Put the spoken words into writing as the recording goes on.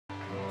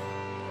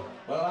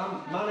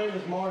Well, my name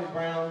is Marty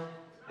Brown,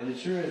 and it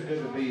sure is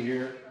good to be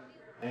here.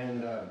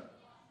 And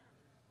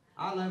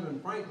I live in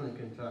Franklin,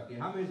 Kentucky.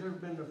 How many's ever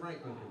been to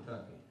Franklin,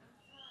 Kentucky?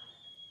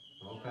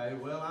 Okay,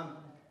 well, I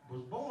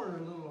was born in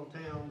a little old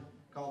town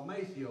called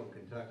Maceo,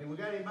 Kentucky. We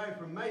got anybody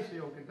from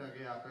Maceo,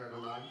 Kentucky out there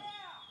tonight?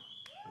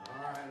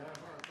 All right, that's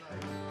our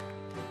thing.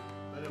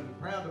 But I'm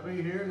proud to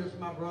be here. This is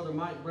my brother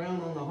Mike Brown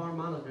on the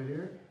harmonica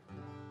here.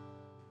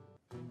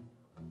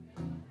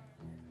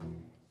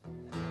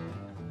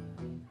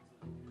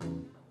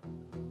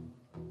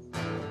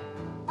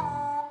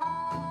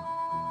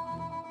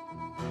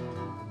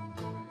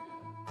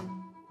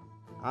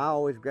 I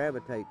always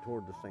gravitate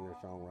toward the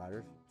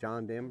singer-songwriters.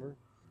 John Denver,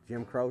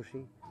 Jim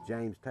Croce,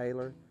 James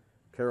Taylor,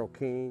 Carole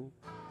King,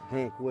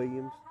 Hank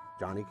Williams,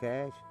 Johnny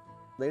Cash.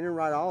 They didn't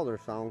write all their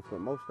songs,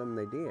 but most of them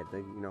they did.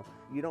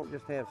 You don't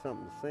just have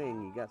something to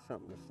sing, you got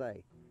something to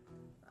say.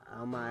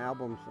 On my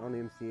albums, on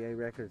MCA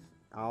Records,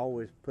 I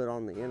always put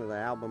on the end of the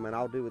album, and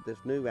I'll do with this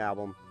new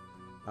album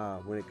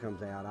when it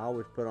comes out. I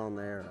always put on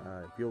there,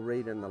 if you'll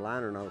read in the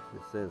liner notes,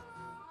 it says,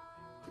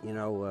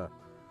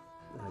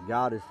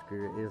 God is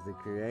the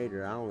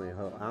creator. I only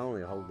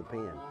hold the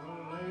pen.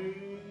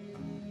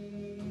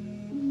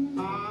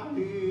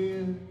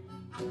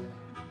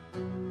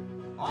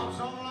 On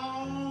some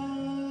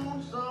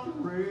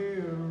lonesome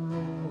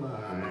railroad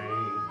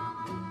line,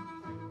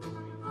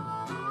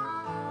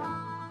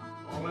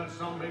 oh, let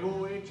some big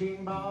old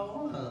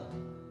 18-ball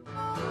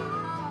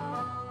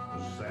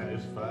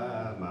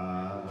satisfy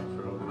my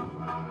troubled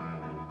mind.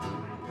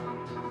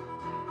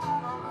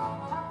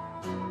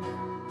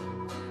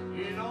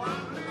 You know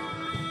I'm living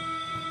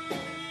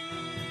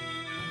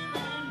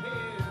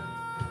here,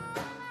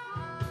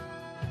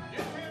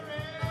 just a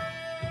regular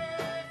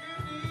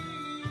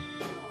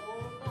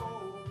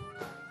old.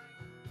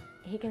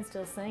 He can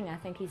still sing. I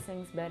think he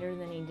sings better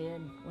than he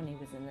did when he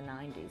was in the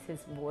 90s.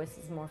 His voice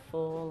is more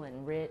full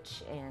and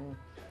rich, and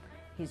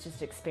he's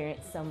just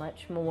experienced so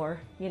much more,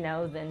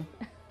 than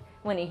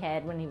when he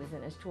was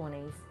in his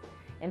 20s.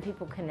 And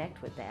people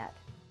connect with that.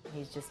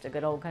 He's just a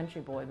good old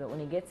country boy, but when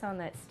he gets on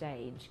that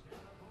stage,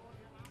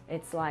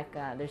 it's like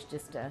there's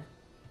just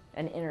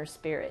an inner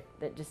spirit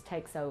that just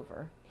takes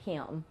over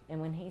him.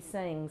 And when he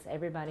sings,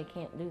 everybody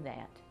can't do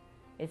that.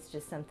 It's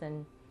just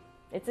something,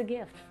 it's a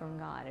gift from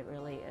God, it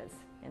really is.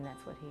 And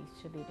that's what he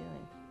should be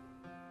doing.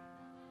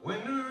 When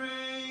the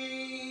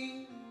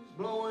rain's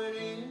blowing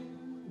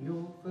in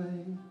your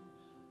face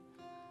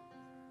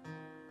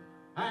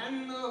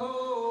and the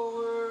whole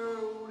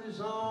world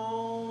is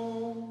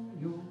on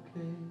your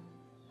case,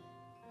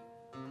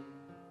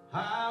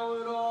 I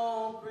would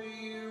offer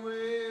you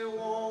a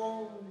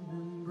warm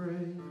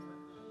embrace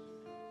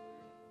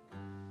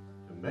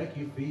to make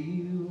you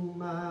feel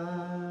my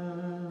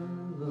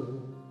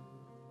love.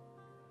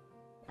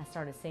 I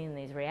started seeing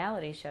these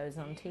reality shows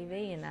on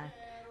TV, and I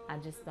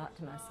just thought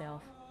to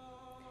myself,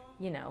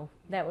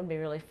 that would be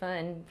really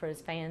fun for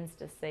his fans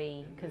to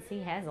see, because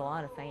he has a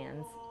lot of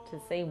fans, to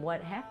see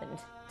what happened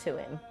to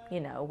him,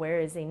 where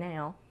is he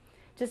now,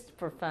 just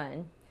for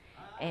fun.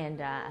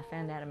 And I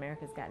found out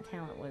America's Got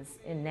Talent was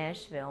in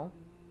Nashville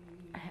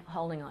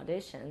holding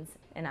auditions,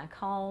 and I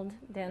called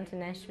down to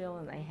Nashville,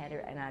 and they had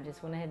it, and I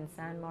just went ahead and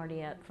signed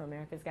Marty up for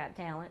America's Got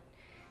Talent.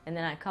 And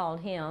then I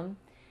called him,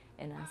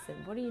 and I said,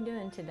 what are you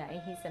doing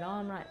today? He said, oh,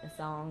 I'm writing a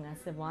song. I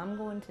said, well, I'm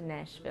going to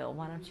Nashville.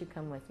 Why don't you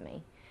come with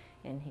me?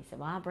 And he said,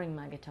 well, I'll bring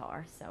my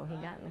guitar. So he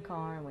got in the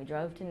car, and we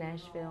drove to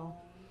Nashville,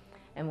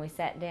 and we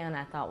sat down.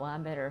 I thought, well, I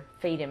better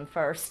feed him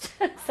first.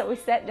 So we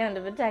sat down to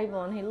the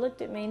table, and he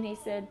looked at me, and he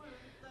said,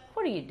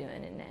 what are you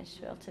doing in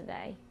Nashville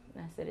today?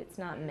 And I said, it's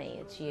not me,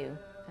 it's you.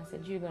 I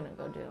said, you're going to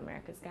go do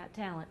America's Got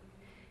Talent.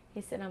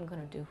 He said, I'm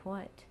going to do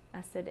what?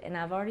 I said, and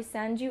I've already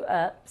signed you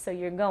up, so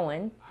you're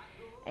going.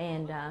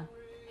 And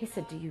he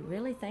said, do you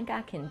really think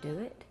I can do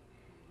it?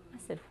 I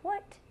said,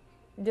 what?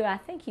 Do I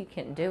think you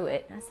can do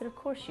it? I said, of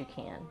course you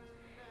can.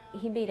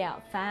 He beat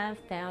out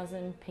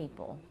 5,000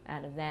 people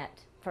out of that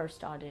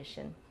first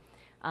audition.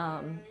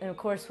 And of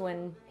course,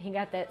 when he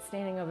got that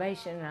standing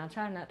ovation, and I'll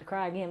try not to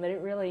cry again, but it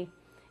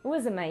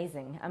was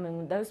amazing. I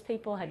mean, those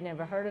people had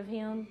never heard of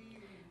him.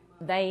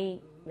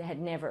 They had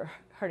never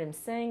heard him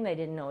sing. They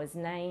didn't know his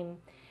name.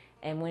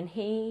 And when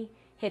he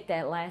hit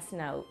that last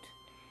note,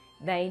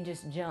 they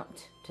just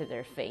jumped to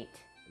their feet.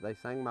 They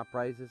sang my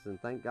praises, and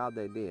thank God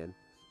they did.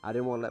 I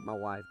didn't want to let my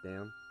wife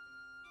down,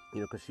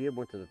 because she had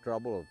went to the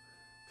trouble of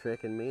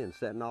tricking me and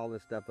setting all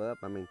this stuff up.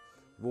 I mean,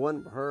 if it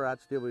wasn't for her, I'd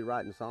still be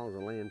writing songs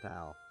and laying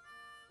towel.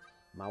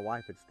 My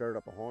wife had stirred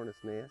up a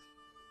hornet's nest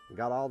and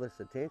got all this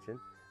attention.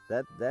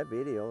 That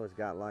video has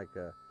got like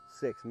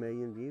 6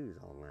 million views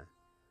online,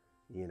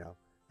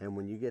 And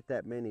when you get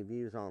that many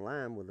views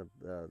online, well,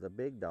 the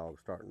big dogs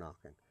start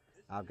knocking.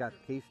 I've got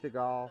Keith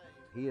Stegall.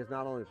 He has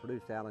not only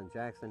produced Alan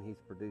Jackson, he's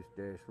produced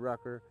Darius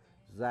Rucker,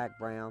 Zach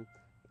Brown.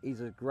 He's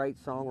a great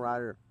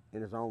songwriter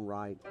in his own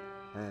right,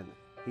 and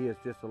he is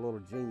just a little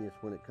genius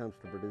when it comes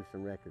to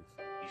producing records.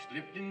 He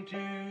slipped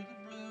into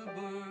the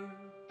bluebird,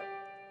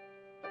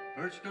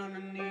 perched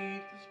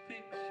underneath his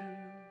picture,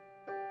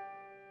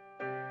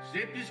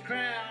 sipped his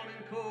crown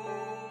and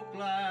coke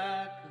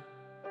like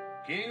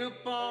king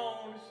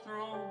upon his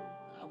throne.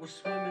 I was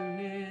swimming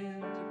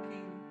in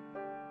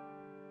tequila,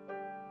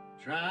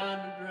 trying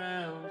to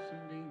drown some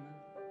demons.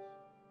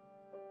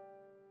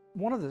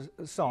 One of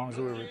the songs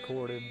that we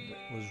recorded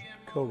was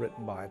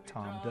co-written by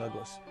Tom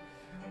Douglas,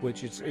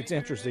 which it's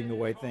interesting the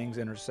way things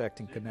intersect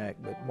and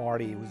connect. But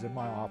Marty was in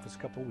my office a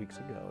couple of weeks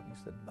ago, and he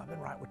said, "I've been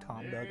writing with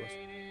Tom Douglas."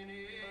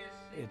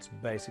 It's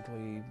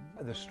basically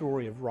the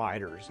story of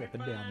writers up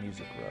and down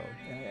Music Road.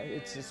 And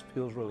it just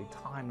feels really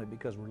timely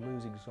because we're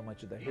losing so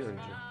much of the heritage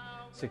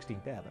of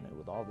 16th Avenue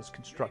with all this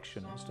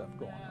construction and stuff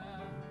going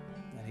on.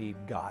 And he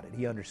got it.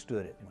 He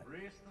understood it and went,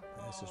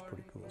 "This is a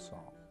pretty cool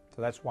song."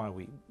 So that's why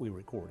we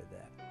recorded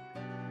that.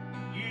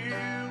 You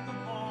were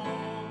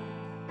born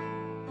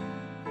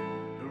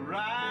to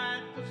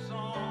write the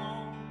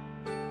song,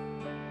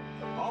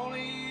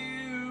 only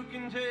you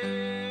can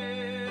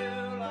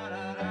tell. La,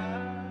 da, da,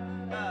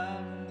 da,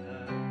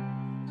 da.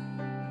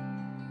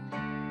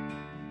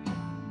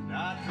 And I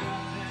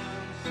drove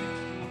down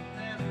 16th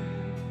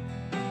Avenue,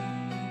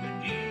 the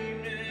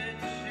evening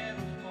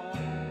shadows fall,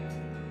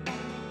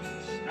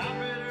 stop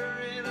at a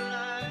red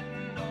light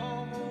and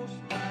almost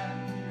like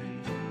a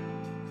dream.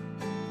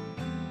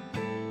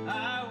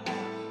 I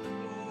watched the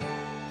glow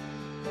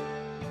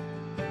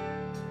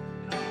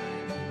come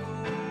and go,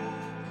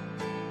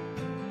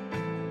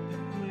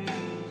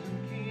 queens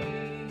and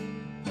kings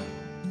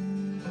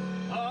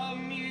of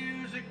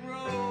Music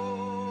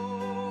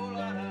Row.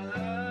 La, da,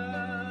 da,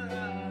 da,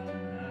 da.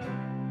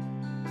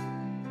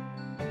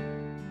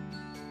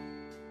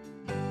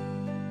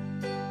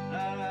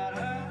 La, da,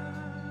 da,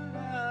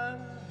 da.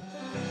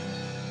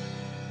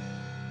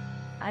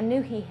 I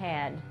knew he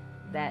had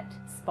that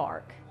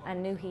spark. I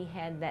knew he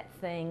had that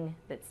thing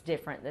that's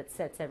different, that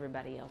sets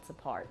everybody else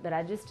apart. But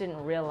I just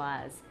didn't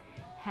realize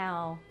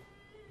how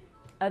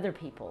other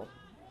people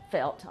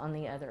felt on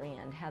the other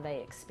end, how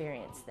they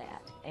experienced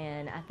that.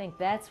 And I think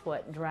that's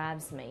what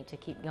drives me to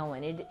keep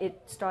going. It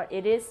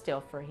is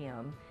still for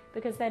him,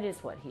 because that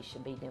is what he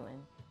should be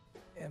doing.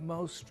 And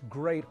most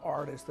great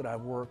artists that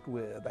I've worked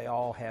with, they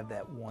all have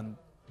that one,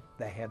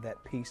 they have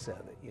that piece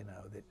of it, you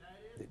know, that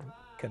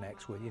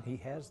connects with you. And he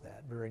has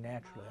that very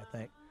naturally, I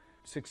think.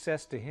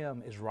 Success to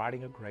him is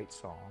writing a great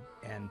song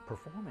and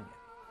performing it.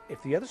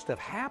 If the other stuff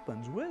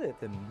happens with it,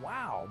 then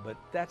wow, but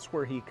that's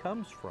where he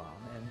comes from,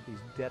 and he's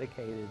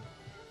dedicated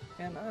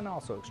and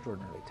also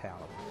extraordinarily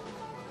talented.